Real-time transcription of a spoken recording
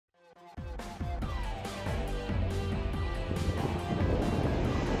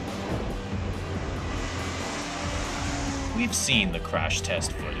We've seen the crash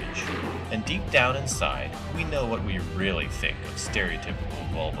test footage, and deep down inside, we know what we really think of stereotypical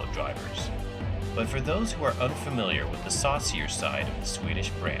Volvo drivers. But for those who are unfamiliar with the saucier side of the Swedish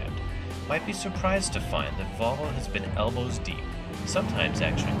brand, might be surprised to find that Volvo has been elbows deep, sometimes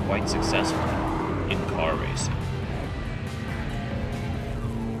actually quite successfully, in car racing.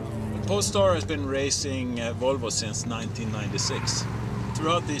 Polestar has been racing Volvo since 1996.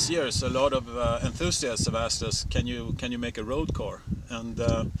 Throughout these years, a lot of enthusiasts have asked us, can you make a road car? And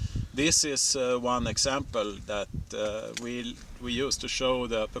this is one example that we use to show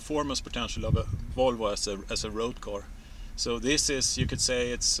the performance potential of a Volvo as a road car. So this is, you could say,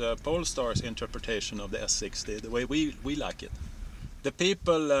 it's Polestar's interpretation of the S60, the way we like it. The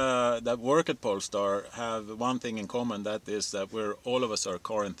people that work at Polestar have one thing in common, that is that all of us are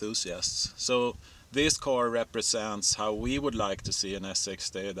car enthusiasts. So this car represents how we would like to see an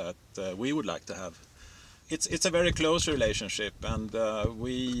S60 that we would like to have. It's a very close relationship, and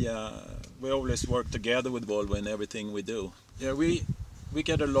we always work together with Volvo in everything we do. Yeah, we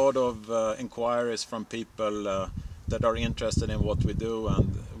get a lot of inquiries from people that are interested in what we do,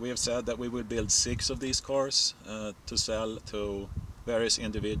 and we have said that we will build 6 of these cars to sell to various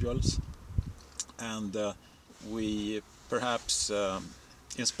individuals, and we perhaps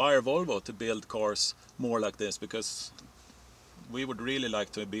inspire Volvo to build cars more like this, because we would really like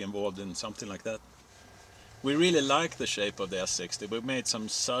to be involved in something like that. We really like the shape of the S60. We've made some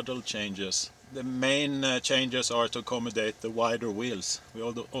subtle changes. The main changes are to accommodate the wider wheels. We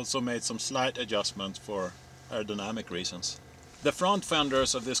also made some slight adjustments for aerodynamic reasons. The front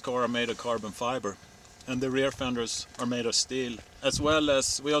fenders of this car are made of carbon fiber, and the rear fenders are made of steel, as well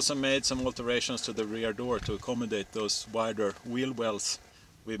as we also made some alterations to the rear door to accommodate those wider wheel wells.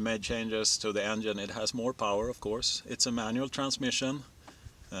 We've made changes to the engine. It has more power, of course. It's a manual transmission.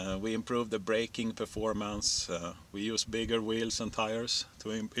 We improved the braking performance. We use bigger wheels and tires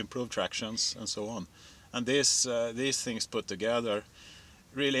to improve tractions and so on. And these things put together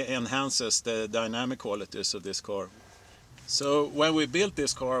really enhances the dynamic qualities of this car. So when we built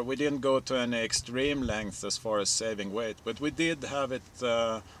this car, we didn't go to any extreme length as far as saving weight, but we did have it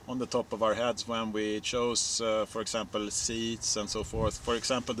on the top of our heads when we chose, for example, seats and so forth. For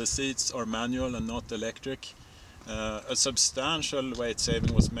example, the seats are manual and not electric. A substantial weight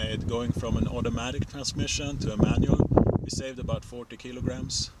saving was made going from an automatic transmission to a manual. We saved about 40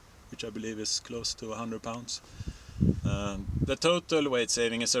 kilograms, which I believe is close to 100 pounds. The total weight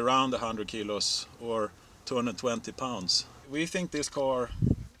saving is around 100 kilos or 220 pounds. We think this car,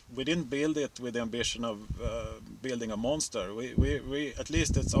 we didn't build it with the ambition of building a monster. We at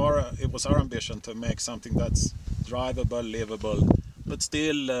least it was our ambition to make something that's drivable, livable, but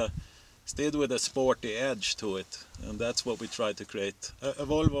still with a sporty edge to it, and that's what we tried to create. A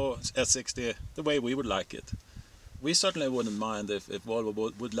Volvo S60 the way we would like it. We certainly wouldn't mind if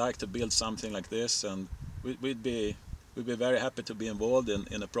Volvo would like to build something like this, and we'd be very happy to be involved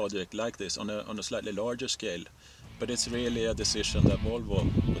in a project like this on a slightly larger scale. But it's really a decision that Volvo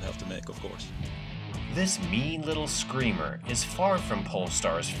would have to make, of course. This mean little screamer is far from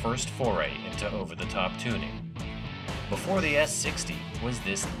Polestar's first foray into over-the-top tuning. Before the S60 was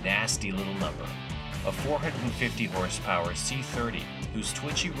this nasty little number, a 450 horsepower C30 whose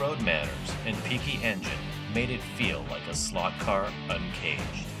twitchy road manners and peaky engine made it feel like a slot car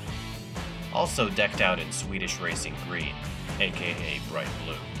uncaged. Also decked out in Swedish racing green, aka bright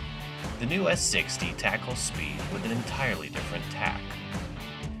blue, the new S60 tackles speed with an entirely different tack.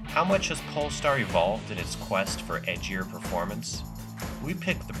 How much has Polestar evolved in its quest for edgier performance? We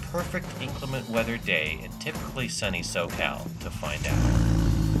picked the perfect inclement weather day in typically sunny SoCal to find out.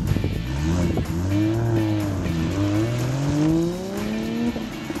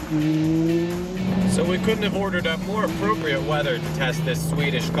 So we couldn't have ordered a more appropriate weather to test this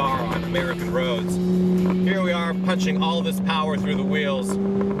Swedish car on American roads. Here we are punching all this power through the wheels.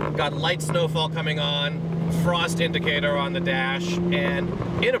 Got light snowfall coming on, frost indicator on the dash, and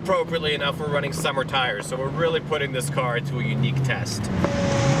inappropriately enough we're running summer tires, so we're really putting this car to a unique test.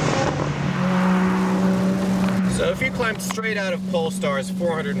 So if you climbed straight out of Polestar's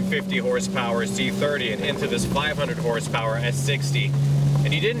 450 horsepower C30 and into this 500 horsepower S60,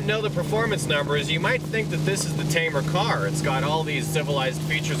 and you didn't know the performance numbers, you might think that this is the tamer car. It's got all these civilized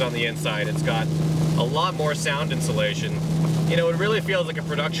features on the inside. It's got a lot more sound insulation. You know, it really feels like a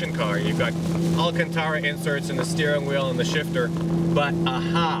production car. You've got Alcantara inserts in the steering wheel and the shifter, but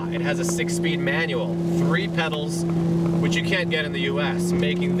aha, it has a 6-speed manual, 3 pedals, which you can't get in the US,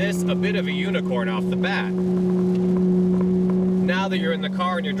 making this a bit of a unicorn off the bat. Now that you're in the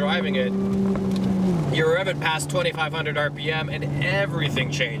car and you're driving it, you rev it past 2,500 RPM and everything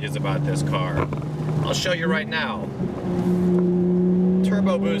changes about this car. I'll show you right now.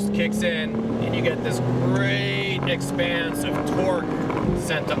 turbo boost kicks in, and you get this great expanse of torque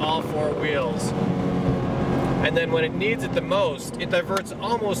sent to all four wheels. And then when it needs it the most, it diverts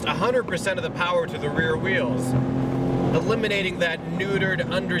almost 100% of the power to the rear wheels, eliminating that neutered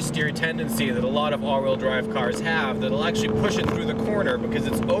understeer tendency that a lot of all-wheel drive cars have that'll actually push it through the corner because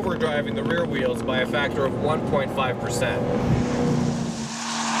it's overdriving the rear wheels by a factor of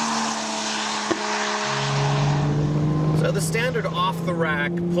 1.5%. So the standard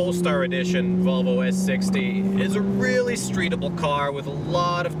off-the-rack Polestar Edition Volvo S60 is a really streetable car with a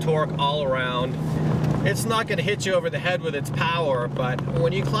lot of torque all around. It's not going to hit you over the head with its power, but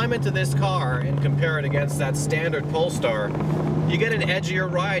when you climb into this car and compare it against that standard Polestar, you get an edgier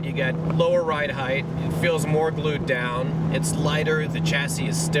ride, you get lower ride height, it feels more glued down, it's lighter, the chassis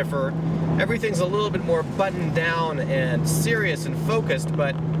is stiffer, everything's a little bit more buttoned down and serious and focused,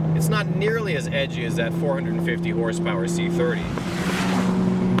 but it's not nearly as edgy as that 450 horsepower C30.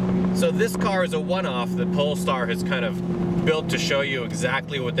 So this car is a one-off that Polestar has kind of built to show you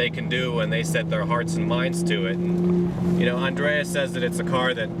exactly what they can do when they set their hearts and minds to it. And, you know, Andreas says that it's a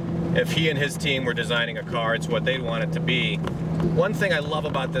car that if he and his team were designing a car, it's what they'd want it to be. One thing I love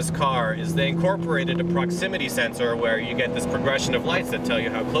about this car is they incorporated a proximity sensor where you get this progression of lights that tell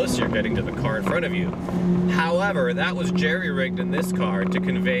you how close you're getting to the car in front of you. However, that was jerry-rigged in this car to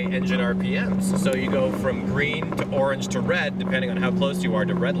convey engine RPMs. So you go from green to orange to red depending on how close you are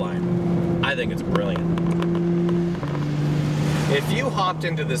to redline. I think it's brilliant. If you hopped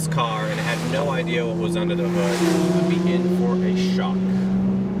into this car and had no idea what was under the hood, you would be in for a shock.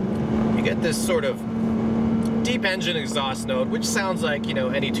 You get this sort of deep engine exhaust note, which sounds like, you know,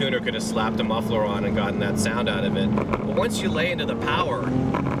 any tuner could have slapped a muffler on and gotten that sound out of it. But once you lay into the power,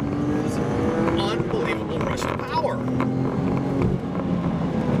 it's an unbelievable rush to power.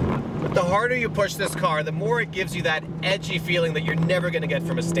 But the harder you push this car, the more it gives you that edgy feeling that you're never going to get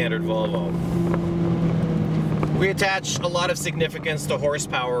from a standard Volvo. We attach a lot of significance to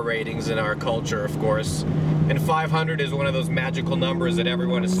horsepower ratings in our culture, of course, and 500 is one of those magical numbers that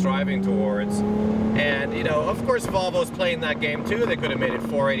everyone is striving towards. And, you know, of course Volvo's playing that game too. They could have made it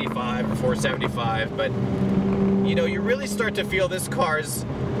 485 or 475, but, you know, you really start to feel this car's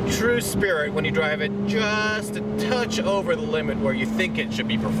true spirit when you drive it just a touch over the limit where you think it should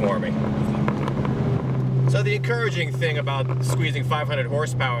be performing. So the encouraging thing about squeezing 500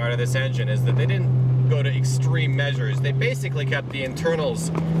 horsepower out of this engine is that they didn't go to extreme measures. They basically kept the internals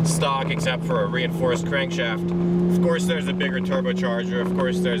stock except for a reinforced crankshaft. Of course there's a bigger turbocharger, of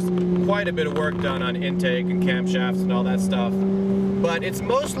course there's quite a bit of work done on intake and camshafts and all that stuff, but it's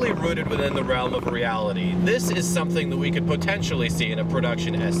mostly rooted within the realm of reality. This is something that we could potentially see in a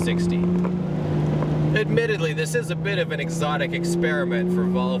production S60. Admittedly, this is a bit of an exotic experiment for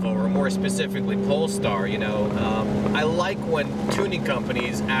Volvo, or more specifically Polestar, you know. I like when tuning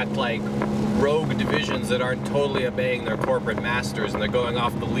companies act like rogue divisions that aren't totally obeying their corporate masters and they're going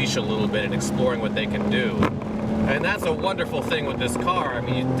off the leash a little bit and exploring what they can do. And that's a wonderful thing with this car. I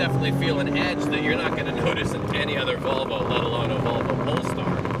mean, you definitely feel an edge that you're not going to notice in any other Volvo, let alone a Volvo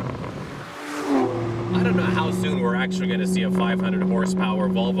Polestar. I don't know how soon we're actually going to see a 500 horsepower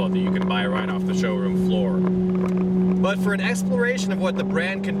Volvo that you can buy right off the showroom floor. But for an exploration of what the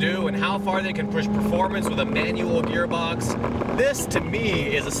brand can do and how far they can push performance with a manual gearbox, this to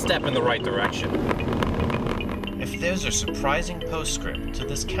me is a step in the right direction. If there's a surprising postscript to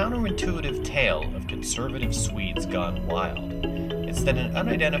this counterintuitive tale of conservative Swedes gone wild, it's that an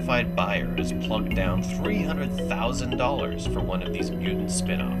unidentified buyer has plunked down $300,000 for one of these mutant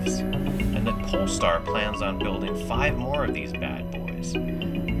spin-offs, and that Polestar plans on building 5 more of these bad boys,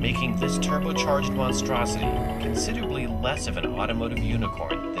 making this turbocharged monstrosity considerably less of an automotive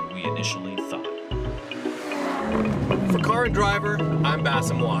unicorn than we initially thought. For Car and Driver, I'm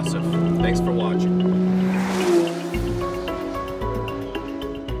Basem Wasef. Thanks for watching.